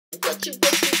What?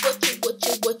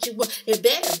 It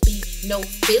better be no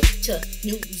filter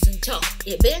news and talk.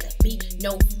 It better be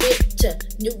no filter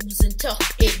news and talk.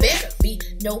 It better be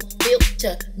no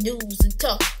filter news and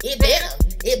talk. It better.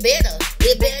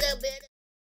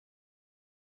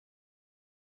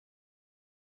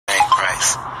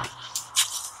 Christ.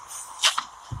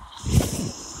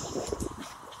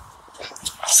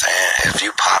 I'm saying, if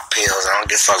you pop pills, I don't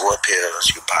give a fuck what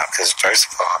pills you pop. Because first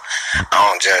of all, I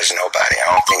don't judge nobody. I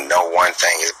don't think no one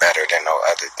thing is better than no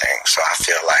other thing. So I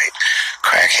feel like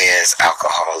crackheads,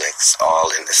 alcoholics,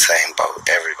 all in the same boat.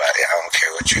 Everybody, I don't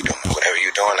care what you're doing. Whatever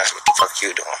you're doing, that's what the fuck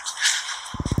you doing.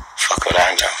 Fuck what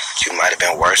I know. You might have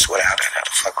been worse without it. How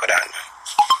the fuck would I know?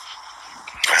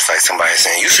 That's like somebody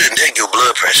saying, you shouldn't take your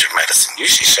blood pressure medicine. You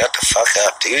should shut the fuck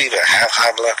up. Do you even have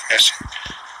high blood pressure?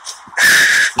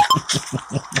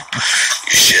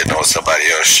 You shitting on somebody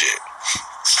else's shit.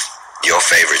 Your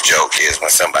favorite joke is when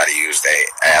somebody used a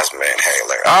asthma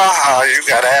inhaler. Oh, you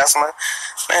got asthma?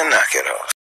 Man, knock it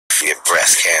off. You get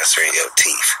breast cancer in your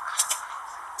teeth.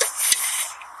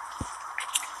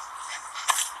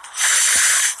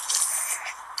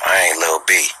 I ain't Lil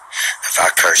B. If I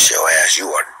curse your ass, you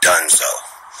are donezo.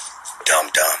 Dumb.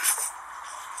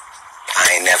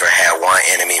 I ain't never had one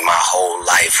enemy my whole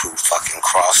life who fucking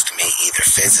crossed me either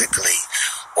physically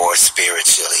or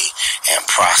spiritually and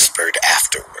prospered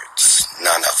afterwards.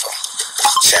 None of them.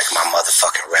 Check my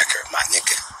motherfucking record, my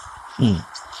nigga.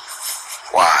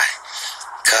 Why?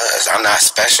 Cause I'm not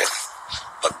special,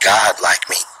 but God like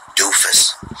me,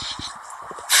 doofus.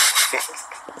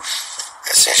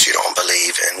 And since you don't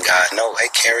believe in God, no way,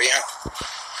 carry on.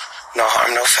 No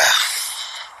harm, no foul.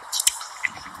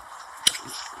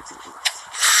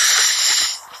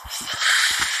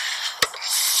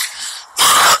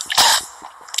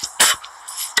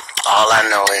 All I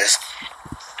know is,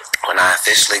 when I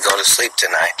officially go to sleep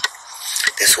tonight,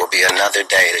 this will be another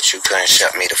day that you couldn't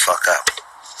shut me the fuck up.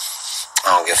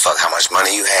 I don't give a fuck how much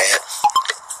money you had,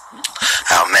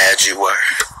 how mad you were,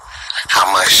 how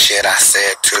much shit I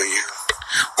said to you,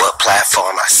 what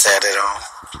platform I said it on.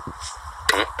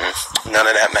 None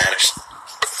of that matters.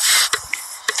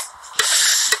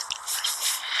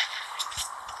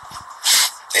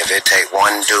 If it take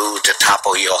one dude to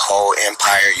topple your whole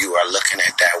empire, you are looking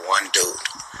at that one dude.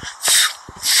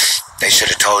 They should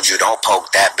have told you, don't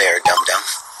poke that bear, dum-dum.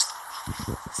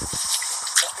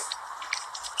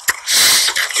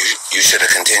 You should have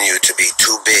continued to be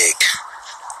too big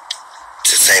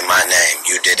to say my name.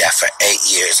 You did that for 8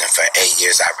 years, and for 8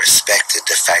 years I respected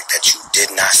the fact that you did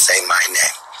not say my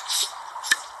name.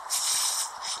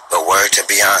 But word to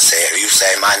Beyonce, if you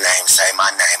say my name,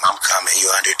 I'm coming,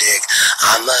 you underdig.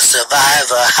 I'm a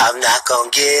survivor, I'm not gonna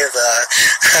give up.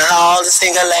 All the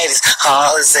single ladies.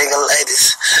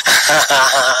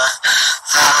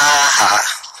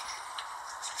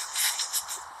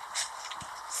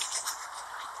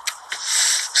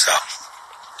 So,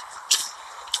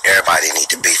 everybody need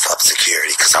to beef up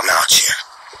security, because I'm out here.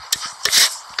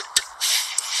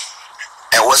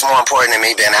 And what's more important than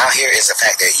me being out here is the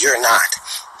fact that you're not.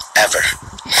 Ever.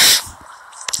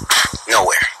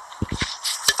 Nowhere.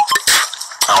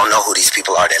 I don't know who these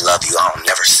people are that love you. I don't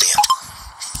never see them.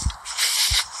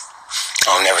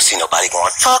 I don't never see nobody going,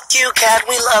 fuck you, Kat,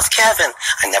 we love Kevin.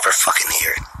 I never fucking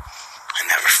hear it.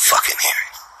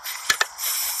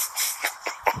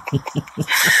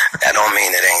 That don't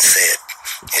mean it ain't said.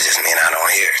 It just mean I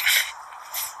don't hear it.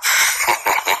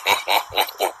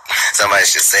 Somebody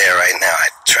should say it right now.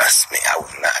 Trust me, I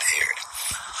will not hear it.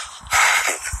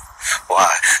 Why?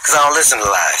 Because I don't listen to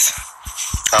lies.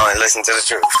 I only listen to the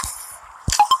truth.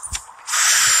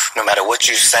 No matter what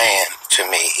you're saying to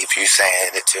me, if you're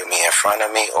saying it to me in front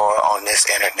of me or on this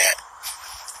internet,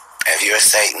 if you're a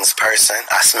Satan's person,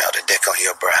 I smell the dick on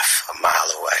your breath a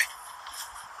mile away.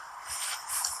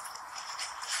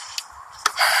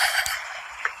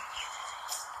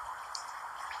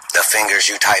 The fingers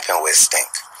you typing with stink.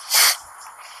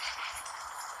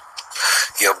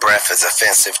 Your breath is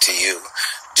offensive to you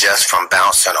just from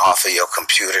bouncing off of your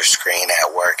computer screen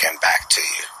at work and back to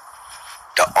you.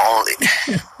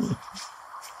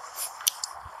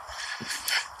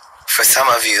 For some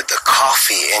of you, the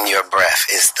coffee in your breath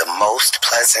is the most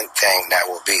pleasant thing that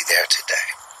will be there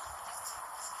today.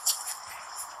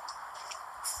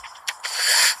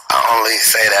 I only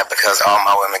say that because all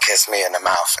my women kiss me in the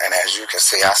mouth, and as you can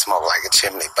see, I smoke like a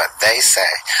chimney, but they say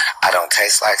I don't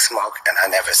taste like smoke and I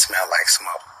never smell like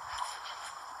smoke.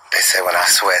 They say when I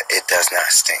sweat, it does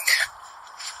not stink.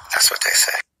 That's what they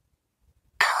say.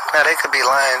 Now, they could be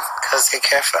lying because they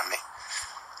care for me.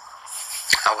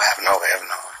 I would have no way of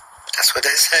knowing. But that's what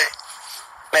they say.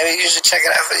 Maybe you should check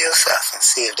it out for yourself and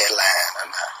see if they're lying or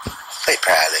not. They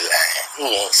probably lying. He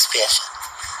ain't special.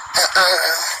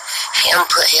 Him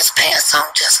put his pants on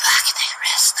just like the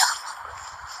rest of them.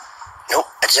 Nope,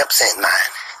 I jumps in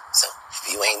mine. So if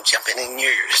you ain't jumping in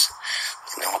yours,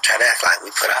 you don't try to act like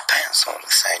we put our pants on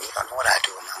the same. You don't know what I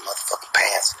do with my motherfucking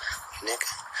pants, nigga.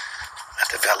 I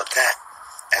developed that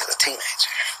as a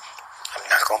teenager. I'm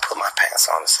not gonna put my pants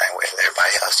on the same way as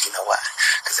everybody else. You know why?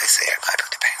 Because they say everybody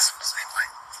put their pants on the same way.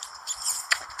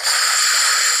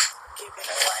 Give it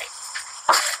a light.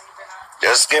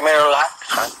 Just give me a light,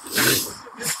 huh? Just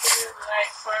give it a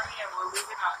light for me and we'll leave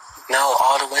it on. No,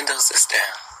 all the windows is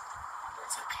down.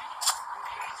 That's okay.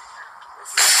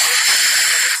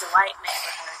 This is a white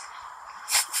neighborhood.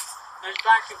 There's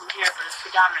black people here, but it's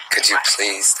predominantly Could you white.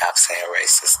 please stop saying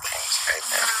racist things right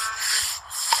now?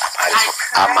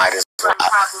 I might as well.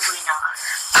 Probably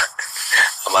not.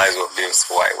 I might as well be with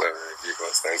some white women if you're going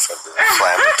to say something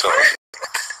inflammatory.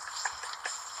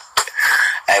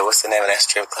 Hey, what's the name of that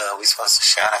strip club we supposed to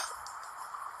shout out?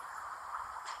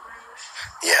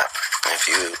 Yeah, if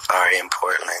you are in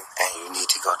Portland and you need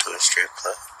to go to a strip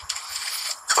club,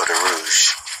 go to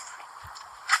Rouge.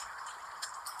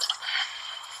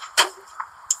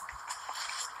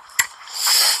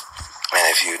 And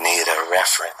if you need a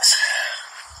reference,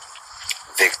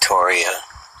 Victoria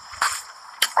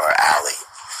or Alley.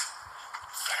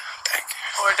 Thank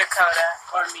you. Or Dakota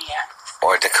or Mia.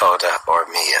 Or Dakota or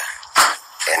Mia.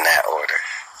 In that order.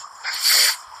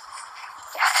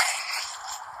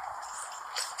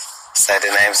 Say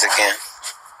the names again.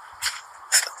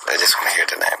 I just want to hear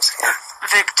the names again.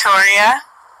 Victoria.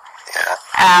 Yeah.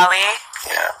 Allie.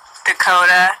 Yeah.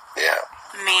 Dakota. Yeah.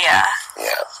 Mia.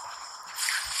 Yeah.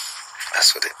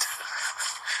 That's what it do.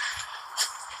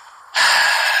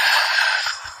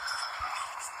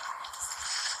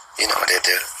 You know what they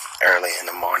do early in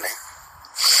the morning.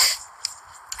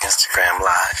 Instagram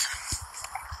Live.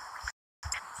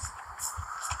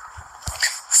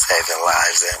 Saving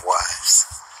lives and wives.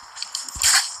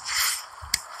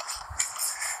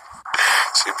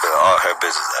 She put all her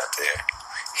bitches out there.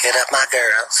 Hit up my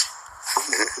girls.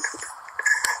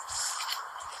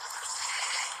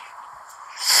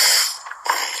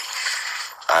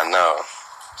 I know.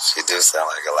 She do sound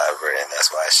like a librarian.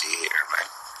 That's why she here, man.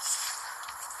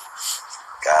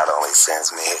 God only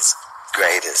sends me his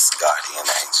greatest guardian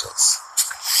angels.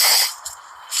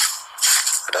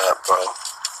 What up, bro?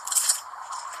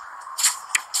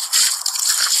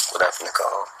 What up,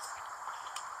 Nicole?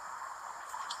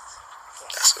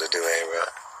 That's what I do,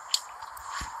 A-Rod.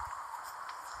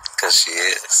 Because she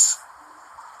is.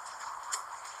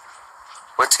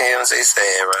 What TMZ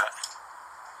say, A-Rod?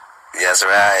 That's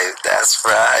right. That's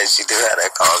right. She do have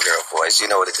that call girl voice. You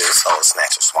know what it is. Soul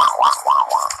snatcher. Swah, wah, wah,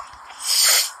 wah.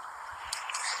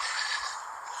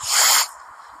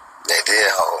 They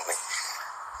did hold me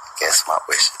against my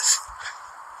wishes.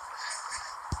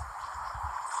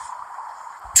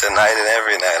 Tonight and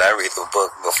every night, I read a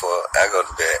book before I go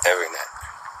to bed every night.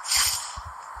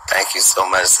 Thank you so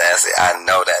much, Sassy. I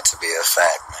know that to be a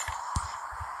fact, man.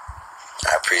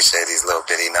 I appreciate these little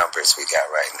bitty numbers we got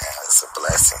right now. It's a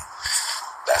blessing.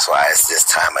 That's why it's this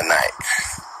time of night.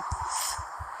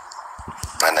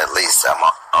 And at least I'm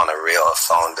on a real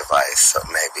phone device, so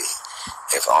maybe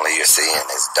if only you're seeing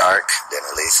is dark, then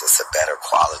at least it's a better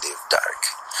quality of dark.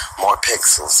 More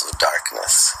pixels of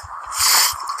darkness.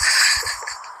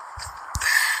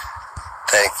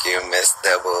 Thank you, Miss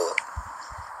Double.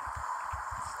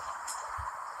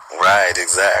 Right,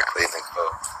 exactly,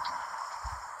 Nicole.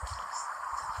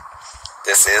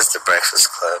 This is the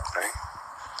Breakfast Club, right?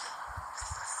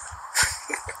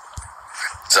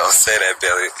 Don't say that,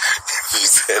 Billy. If you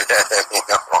say that, I mean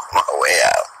I'm on my way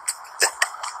out.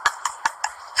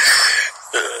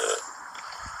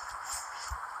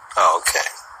 Okay,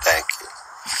 thank you.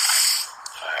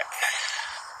 Alright.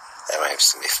 That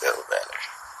makes me feel better.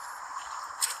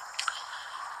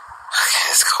 Okay,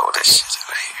 it's cold as shit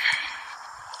over here.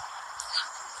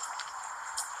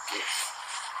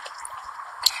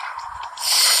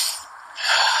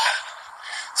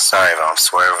 Sorry if I'm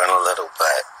swerving a little,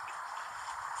 but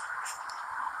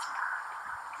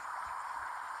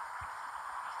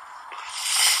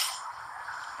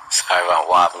sorry if I'm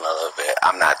wobbling a little bit.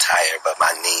 I'm not tired, but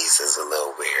my knees is a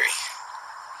little weary.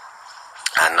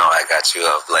 I know I got you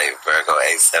up late, Virgo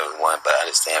 871, but I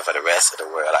understand for the rest of the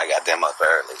world, I got them up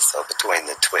early. So between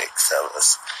the twigs of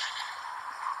us.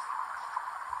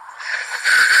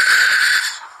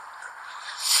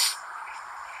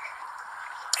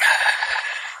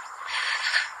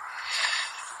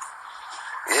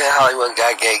 Yeah, Hollywood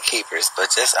got gatekeepers, but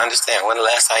just understand when the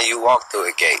last time you walked through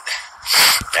a gate.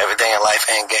 Everything in life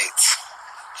ain't gates.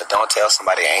 But don't tell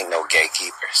somebody ain't no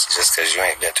gatekeepers just because you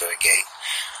ain't been to a gate.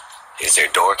 Is there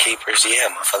doorkeepers? Yeah,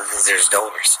 motherfuckers, there's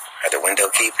doors. Are there window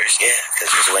keepers? Yeah,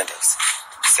 because there's windows.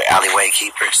 Is there alleyway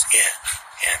keepers? Yeah.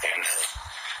 Yeah, they're in the...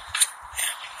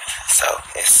 Yeah. So,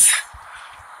 it's...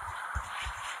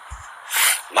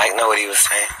 Mike know what he was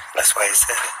saying. That's why he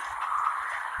said it.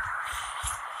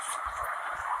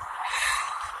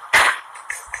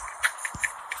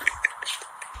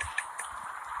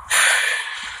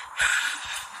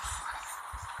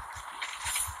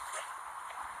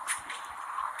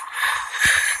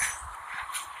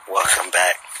 Welcome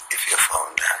back if your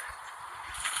phone died.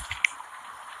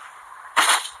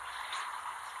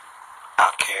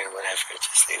 I'll carry whatever,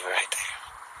 just leave it right there.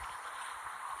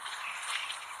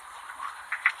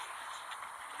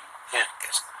 Yeah,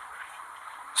 because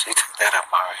she took that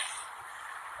up already.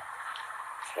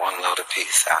 One load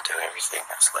apiece, I'll do everything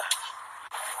that's left.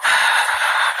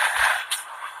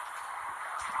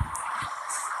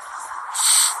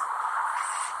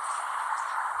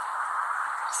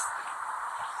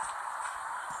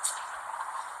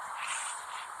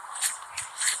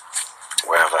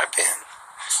 Where have I been?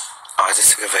 Oh, I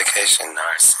just took a vacation in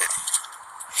our city.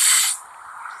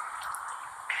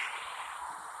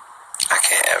 I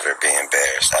can't ever be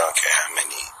embarrassed. I don't care how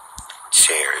many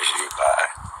chairs you buy.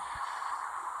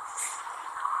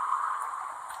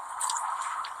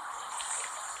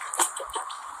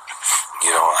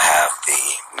 You don't have the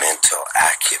mental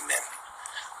acumen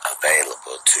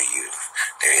available to you.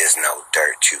 There is no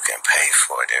dirt you can pay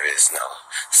for. There is no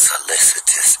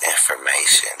solicitous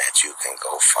information that you can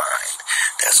go find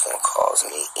that's going to cause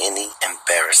me any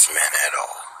embarrassment at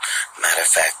all. Matter of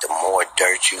fact, the more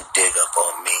dirt you dig up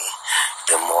on me,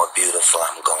 the more beautiful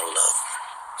I'm going to look.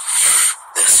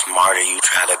 The smarter you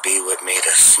try to be with me,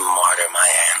 the smarter my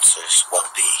answers will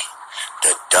be.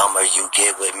 The dumber you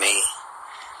get with me,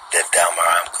 the dumber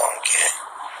I'm going to get.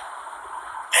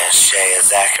 And Shay and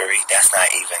Zachary, that's not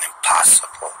even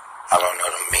impossible. I don't know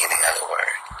the meaning of the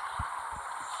word.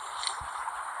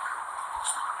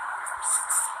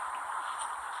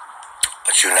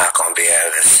 But you're not going to be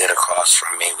able to sit across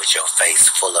from me with your face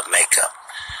full of makeup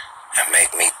and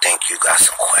make me think you got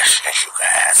some questions you can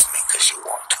ask me because you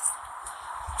want to.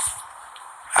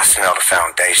 I smell the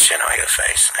foundation on your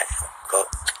face, nigga. Go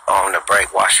on the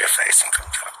break, wash your face and come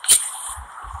talk to me.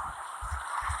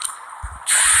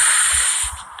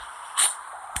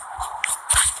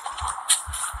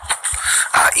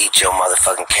 I'll eat your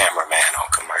motherfucking cameraman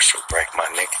on commercial break, my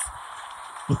nigga.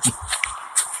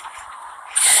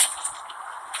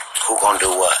 Who gonna do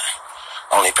what?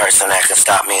 Only person that can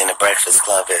stop me in the Breakfast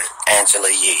Club is Angela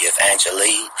Yee. If Angela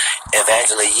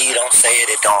Yee don't say it,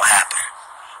 it don't happen.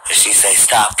 If she say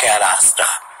stop, cat, I'll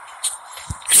stop.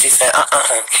 If she say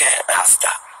cat, I'll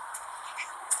stop.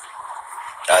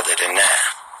 Other than that,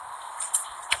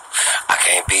 I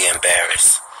can't be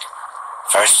embarrassed.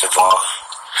 First of all,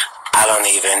 I don't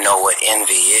even know what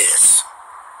envy is.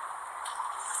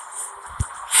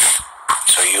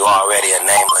 So you already a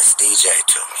nameless DJ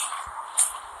to me.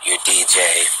 You DJ,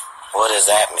 what does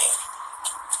that mean?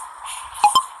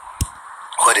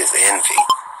 What is envy?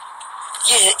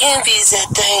 Yeah, envy is that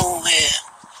thing where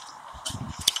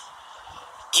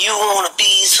you want to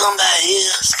be somebody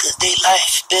else because their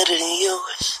life's better than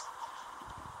yours.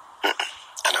 I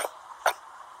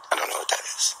don't know what that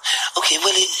is. Okay,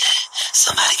 well,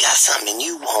 somebody got something and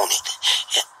you want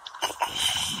it.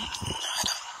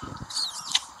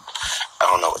 I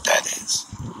don't know what that is.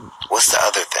 What's the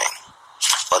other thing?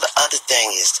 Well, the other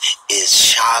thing is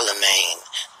Charlemagne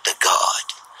the God.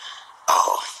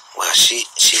 Oh, well, she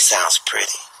sounds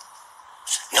pretty.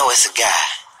 No, it's a guy.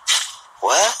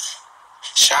 What?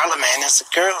 Charlemagne is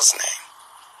a girl's name.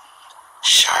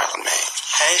 Charlemagne.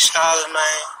 Hey,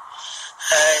 Charlemagne.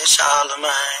 Hey,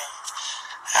 Charlemagne.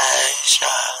 Hey,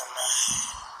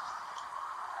 Charlemagne.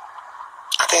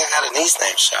 I think I got a niece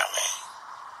named Charlemagne.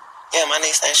 Yeah, my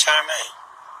niece named Charlemagne.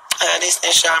 I got a niece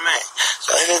named Charlemagne.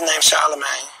 So if his name's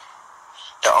Charlemagne,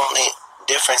 the only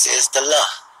difference is the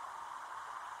love.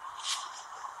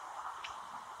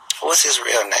 What's his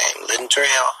real name?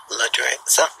 Ladrell,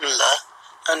 something love.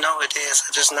 I know it is.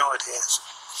 I just know it is.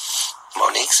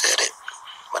 Monique said it.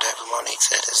 Whatever Monique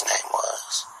said his name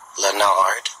was.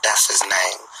 Leonard. That's his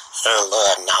name.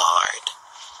 Leonard.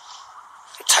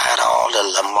 I'm tired of all the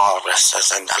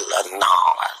Lamarses and the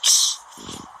Leonards.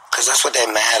 Because that's what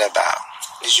they're mad about.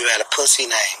 Is you had a pussy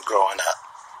name growing up.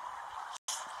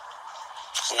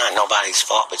 It's not nobody's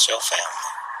fault but your family.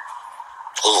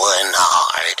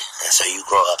 Leonard. And so you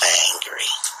grow up angry.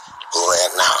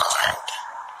 Leonard.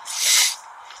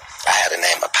 I had a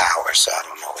name of power, so I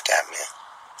don't know what that meant.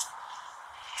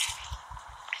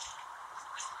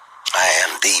 I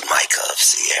am the Micah of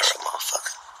Sierra,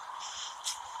 motherfucker.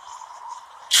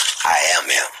 I am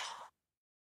him.